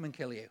he'll come and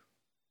kill you.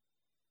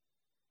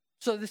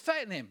 So they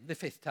threaten him the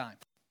 5th time.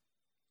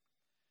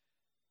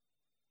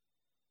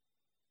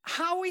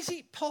 How is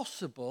it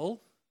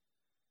possible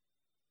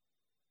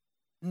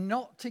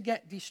not to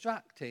get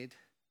distracted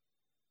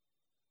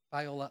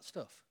by all that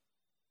stuff?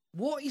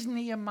 What is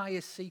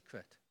Nehemiah's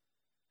secret?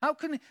 How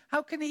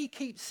can he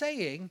keep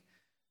saying,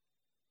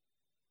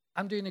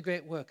 I'm doing a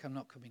great work, I'm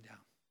not coming down?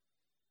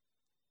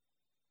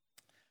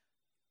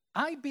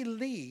 I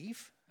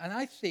believe, and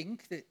I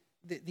think that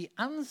the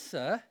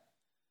answer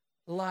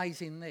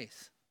lies in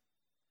this.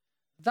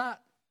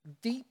 That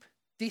deep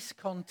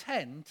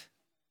discontent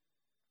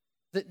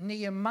that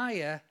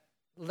Nehemiah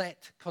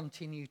let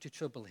continue to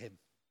trouble him.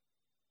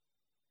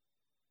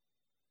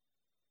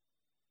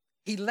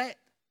 He let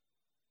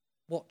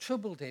what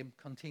troubled him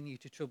continue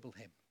to trouble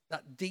him.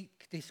 That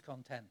deep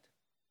discontent.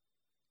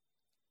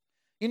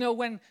 You know,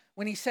 when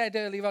he said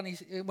earlier on,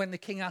 when the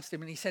king asked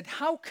him, and he said,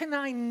 how can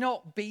I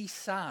not be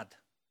sad?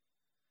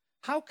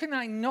 How can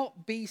I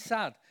not be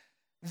sad?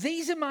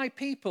 These are my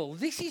people.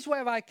 This is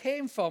where I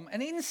came from.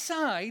 And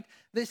inside,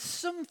 there's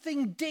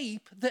something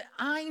deep that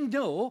I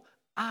know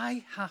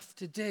I have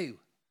to do.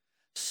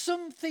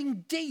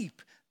 Something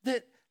deep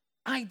that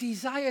I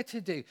desire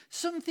to do.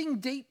 Something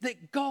deep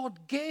that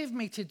God gave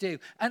me to do.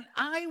 And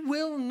I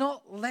will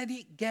not let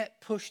it get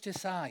pushed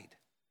aside.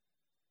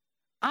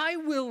 I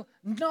will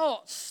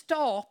not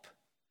stop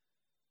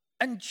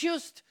and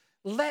just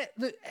let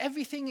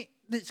everything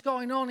that's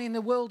going on in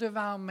the world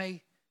around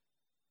me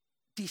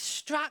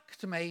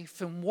distract me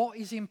from what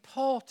is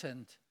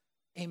important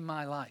in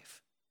my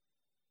life.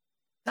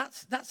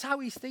 That's how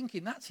he's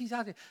thinking. That's his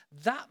attitude.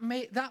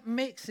 That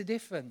makes a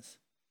difference.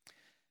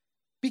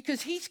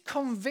 Because he's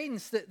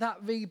convinced that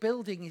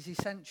rebuilding is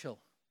essential.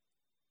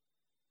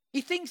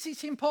 He thinks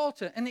it's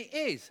important, and it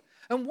is.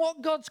 And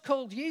what God's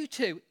called you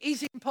to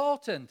is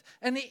important,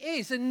 and it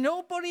is. And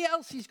nobody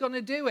else is going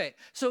to do it.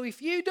 So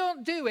if you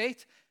don't do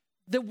it,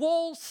 the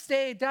walls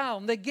stay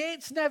down. The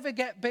gates never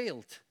get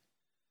built.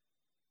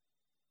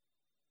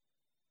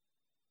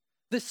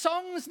 The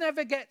songs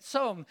never get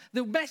sung.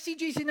 The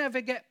messages never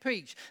get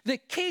preached. The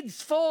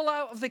kids fall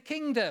out of the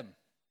kingdom.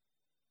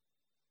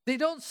 They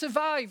don't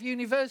survive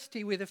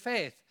university with a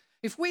faith.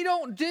 If we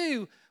don't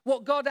do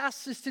what God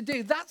asks us to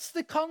do, that's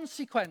the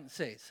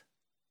consequences.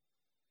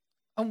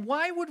 And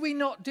why would we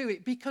not do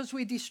it? Because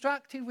we're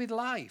distracted with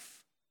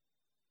life.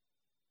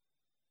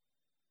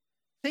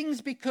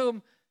 Things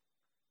become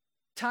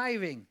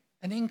tiring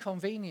and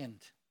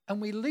inconvenient.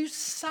 And we lose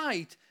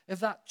sight of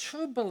that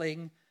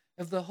troubling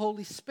of the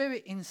Holy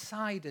Spirit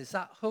inside us,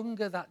 that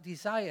hunger, that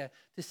desire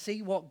to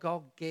see what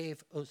God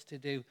gave us to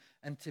do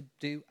and to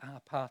do our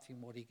part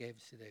in what he gave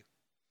us to do.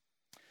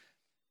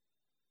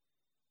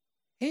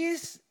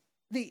 Here's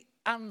the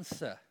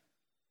answer.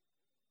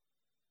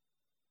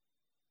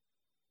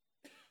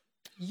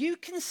 You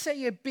can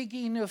say a big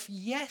enough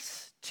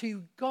yes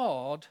to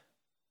God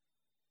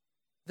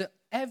that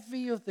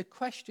every other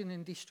question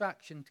and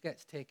distraction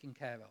gets taken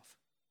care of.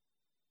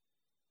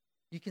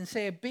 You can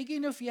say a big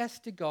enough yes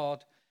to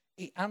God,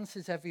 it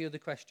answers every other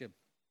question.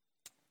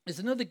 There's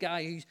another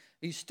guy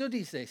who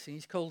studies this, and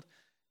he's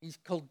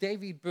called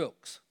David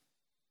Brooks.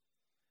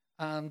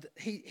 And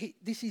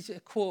this is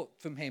a quote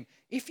from him.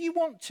 If you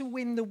want to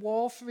win the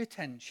war for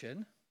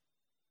attention,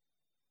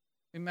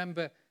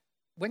 remember,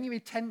 when your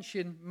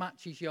attention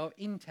matches your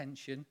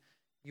intention,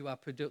 you are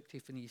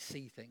productive and you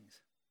see things.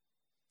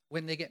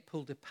 When they get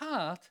pulled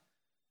apart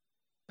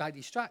by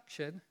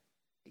distraction,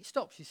 it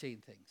stops you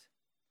seeing things.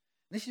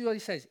 This is what he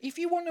says. If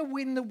you want to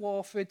win the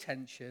war for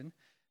attention,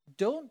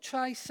 don't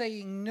try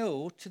saying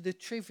no to the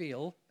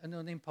trivial and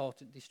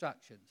unimportant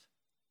distractions.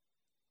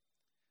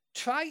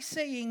 Try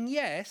saying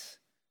yes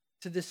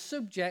to the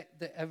subject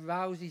that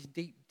arouses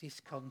deep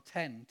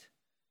discontent,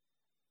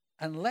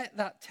 and let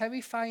that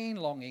terrifying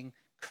longing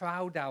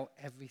crowd out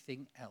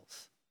everything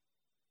else.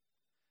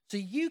 So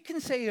you can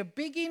say a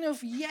big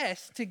enough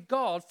yes to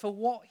God for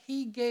what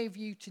he gave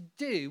you to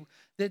do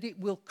that it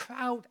will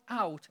crowd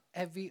out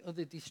every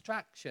other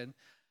distraction.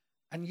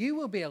 And you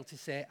will be able to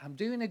say, I'm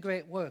doing a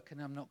great work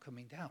and I'm not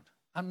coming down.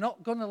 I'm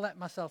not going to let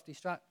myself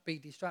be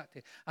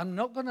distracted. I'm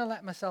not going to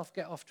let myself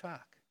get off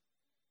track.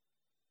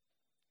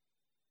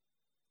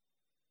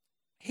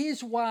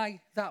 Here's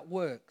why that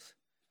works.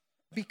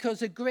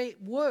 Because a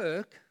great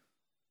work,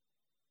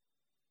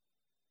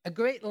 a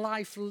great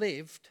life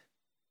lived,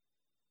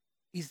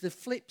 is the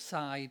flip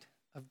side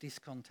of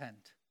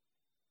discontent.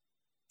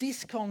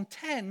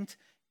 Discontent,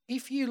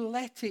 if you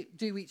let it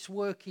do its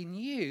work in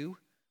you,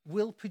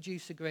 will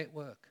produce a great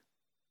work.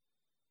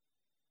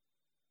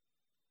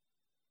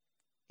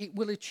 It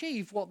will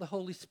achieve what the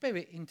Holy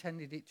Spirit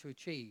intended it to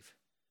achieve.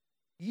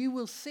 You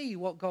will see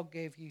what God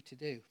gave you to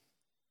do.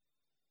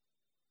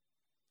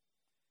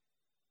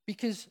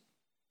 Because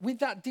with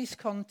that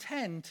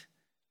discontent,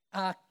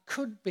 our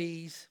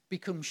could-be's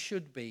become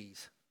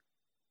should-be's.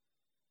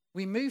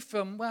 We move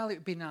from, well,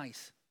 it'd be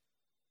nice.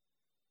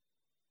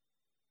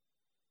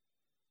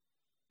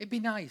 It'd be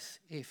nice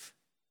if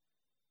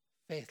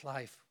Faith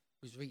Life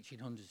was reaching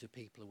hundreds of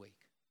people a week.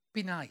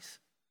 Be nice.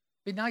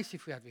 Be nice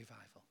if we had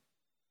revival.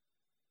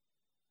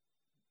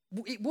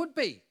 It would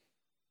be.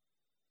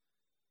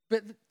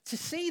 But to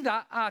see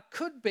that, our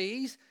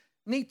could-be's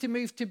need to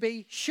move to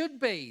be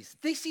should-be's.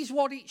 This is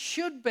what it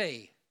should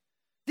be.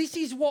 This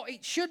is what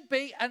it should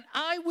be, and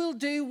I will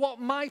do what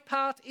my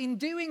part in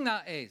doing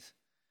that is.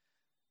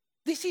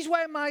 This is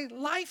where my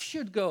life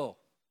should go.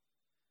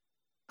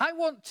 I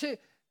want to,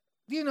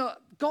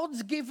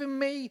 God's given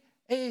me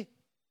a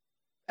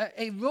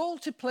role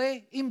to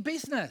play in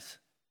business.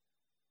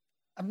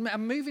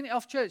 I'm moving it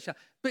off church now.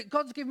 But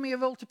God's given me a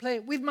role to play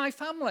with my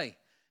family.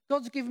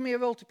 God's given me a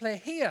role to play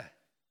here.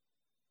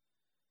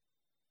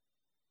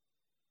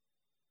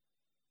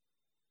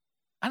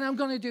 And I'm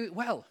going to do it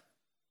well.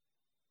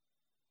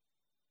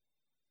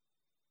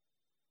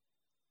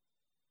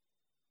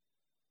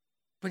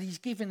 But he's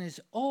given us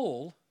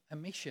all a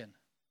mission.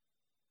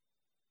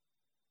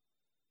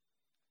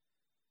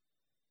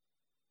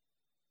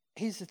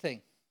 Here's the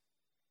thing.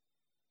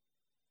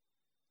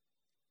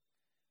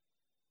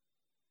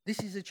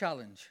 This is a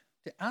challenge,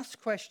 to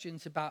ask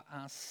questions about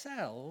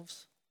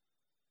ourselves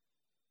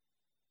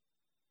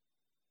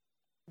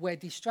where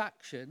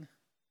distraction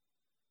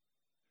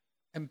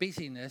and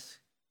busyness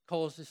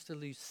cause us to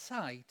lose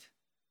sight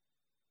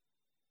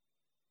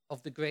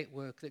of the great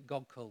work that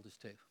God called us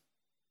to.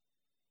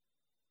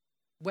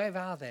 Where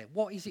are they?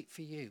 What is it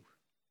for you?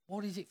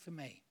 What is it for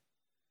me?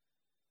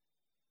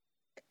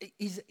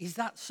 Is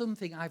that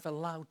something I've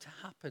allowed to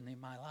happen in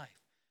my life?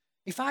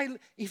 If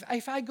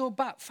I go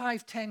back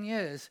 5-10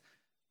 years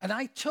and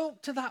I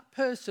talk to that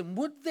person,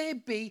 would they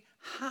be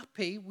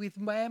happy with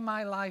where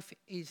my life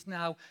is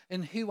now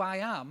and who I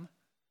am,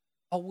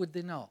 or would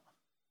they not?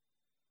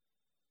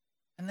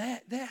 And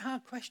they're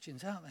hard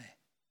questions, aren't they?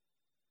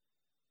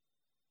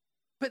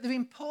 But they're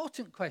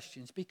important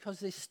questions because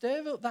they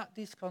stir up that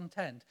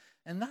discontent,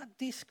 and that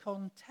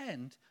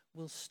discontent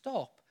will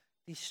stop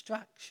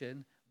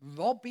distraction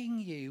robbing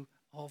you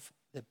of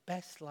the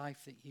best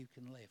life that you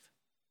can live.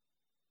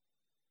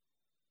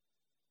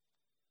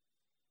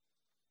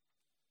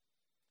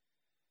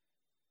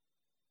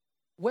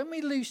 When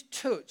we lose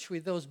touch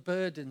with those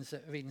burdens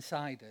that are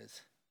inside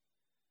us,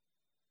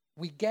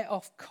 we get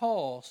off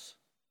course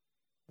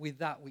with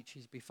that which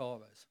is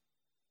before us.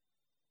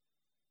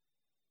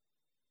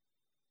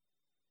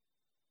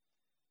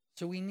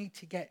 So we need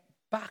to get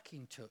back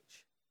in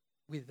touch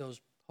with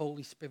those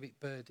Holy Spirit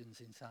burdens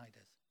inside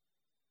us.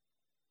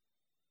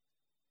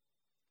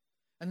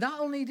 And that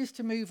will need us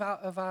to move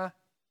out of our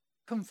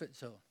comfort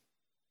zone,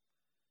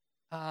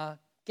 our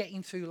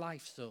getting through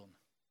life zone,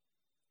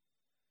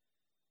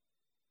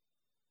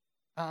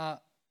 our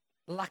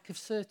lack of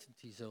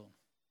certainty zone.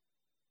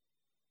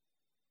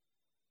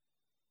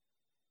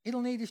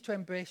 It'll need us to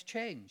embrace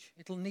change.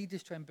 It'll need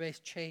us to embrace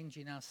change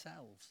in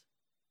ourselves.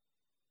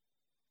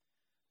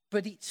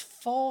 But it's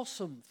for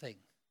something.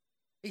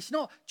 It's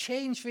not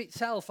change for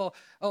itself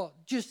or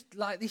just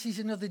like this is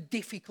another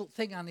difficult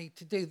thing I need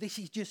to do. This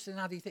is just an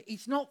added thing.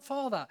 It's not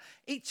for that.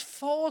 It's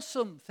for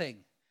something.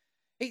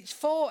 It's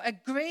for a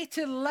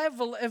greater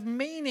level of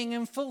meaning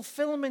and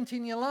fulfillment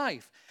in your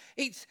life.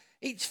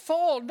 It's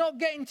for not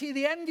getting to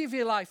the end of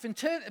your life and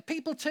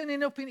people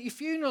turning up at your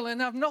funeral and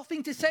have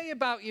nothing to say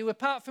about you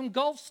apart from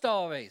golf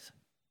stories.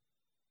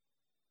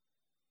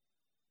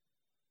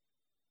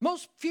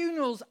 Most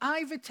funerals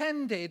I've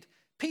attended,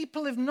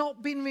 people have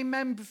not been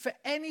remembered for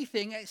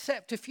anything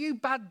except a few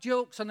bad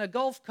jokes on a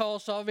golf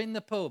course or in the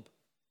pub.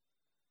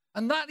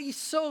 And that is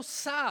so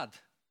sad.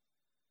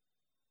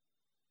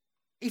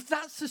 If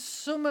that's the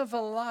sum of a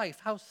life,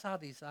 how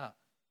sad is that?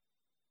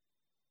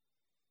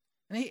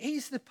 And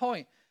here's the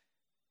point.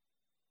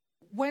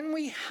 When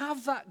we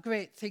have that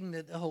great thing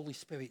that the Holy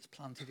Spirit's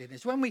planted in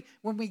us, when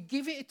we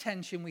give it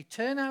attention, we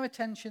turn our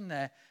attention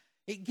there,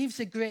 it gives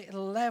a great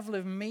level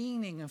of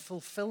meaning and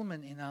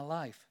fulfillment in our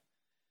life.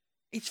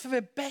 It's for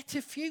a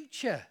better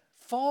future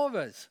for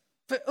us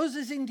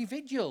as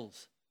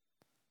individuals.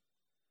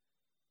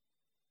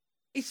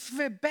 It's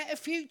for a better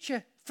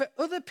future for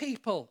other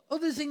people,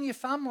 others in your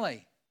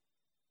family.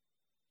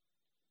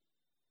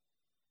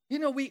 You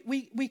know,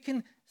 we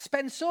can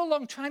spend so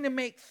long trying to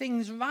make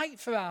things right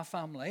for our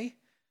family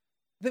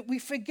that we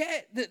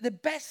forget that the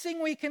best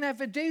thing we can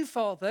ever do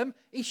for them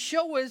is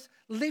show us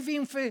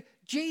living for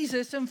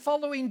Jesus and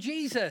following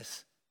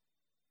Jesus.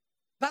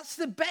 That's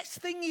the best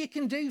thing you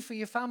can do for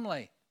your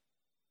family.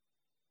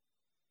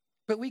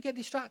 But we get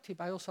distracted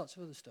by all sorts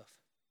of other stuff.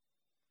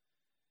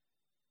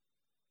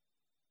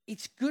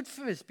 It's good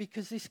for us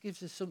because this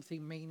gives us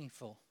something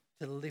meaningful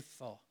to live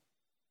for.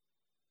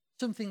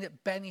 Something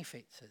that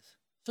benefits us.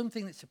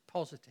 Something that's a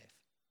positive.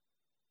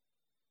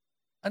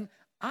 And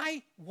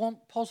I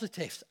want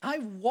positives. I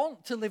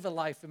want to live a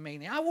life of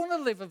meaning. I want to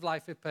live a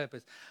life of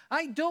purpose.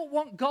 I don't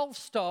want golf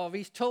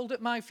stories told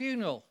at my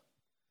funeral.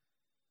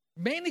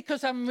 Mainly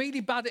because I'm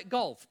really bad at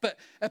golf. But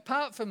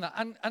apart from that,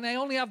 and I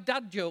only have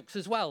dad jokes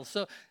as well.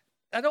 So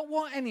I don't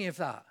want any of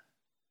that.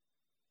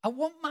 I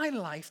want my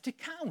life to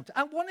count.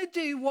 I want to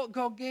do what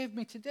God gave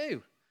me to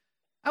do.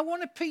 I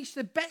want to preach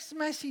the best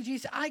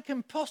messages I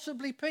can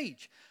possibly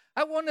preach.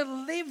 I want to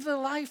live the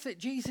life that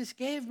Jesus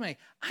gave me.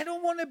 I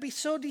don't want to be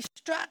so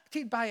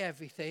distracted by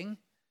everything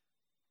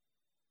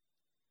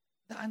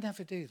that I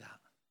never do that.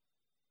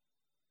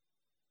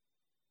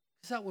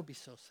 Because that would be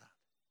so sad.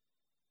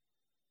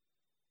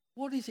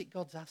 What is it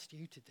God's asked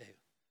you to do?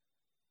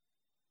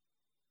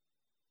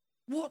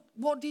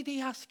 What did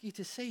he ask you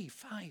to see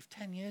 5,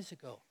 10 years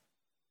ago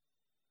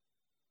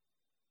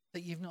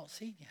that you've not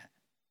seen yet?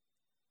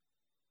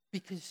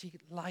 Because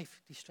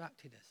life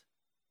distracted us.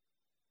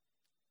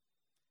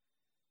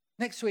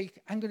 Next week,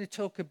 I'm going to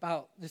talk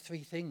about the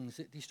 3 things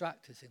that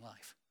distract us in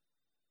life.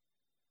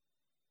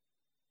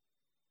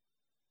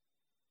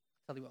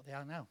 I'll tell you what they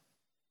are now.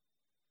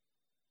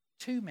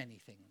 Too many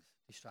things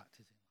distract us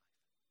in life.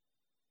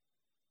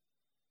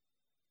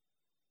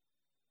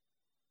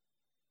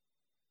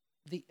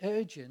 The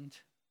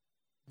urgent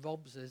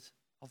robs us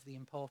of the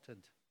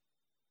important.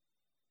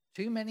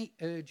 Too many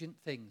urgent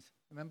things.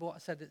 Remember what I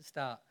said at the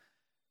start?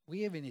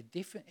 We are in a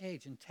different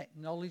age and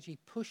technology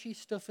pushes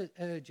stuff as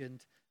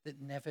urgent that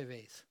never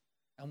is.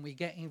 And we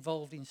get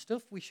involved in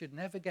stuff we should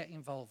never get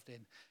involved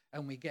in.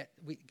 And we get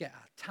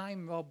our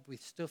time robbed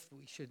with stuff that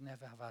we should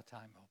never have our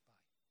time robbed by.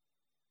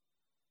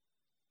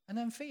 And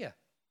then fear.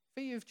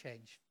 Fear of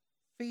change.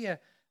 Fear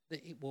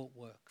that it won't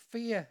work.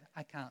 Fear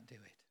I can't do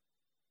it.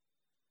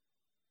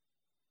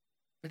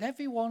 But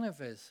every one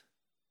of us,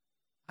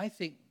 I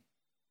think,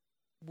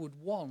 would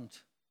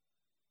want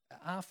at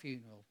our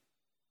funeral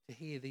to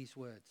hear these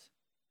words.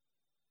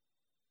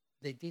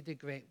 They did a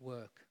great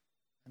work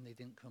and they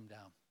didn't come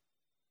down.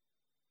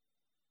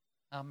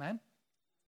 Amen.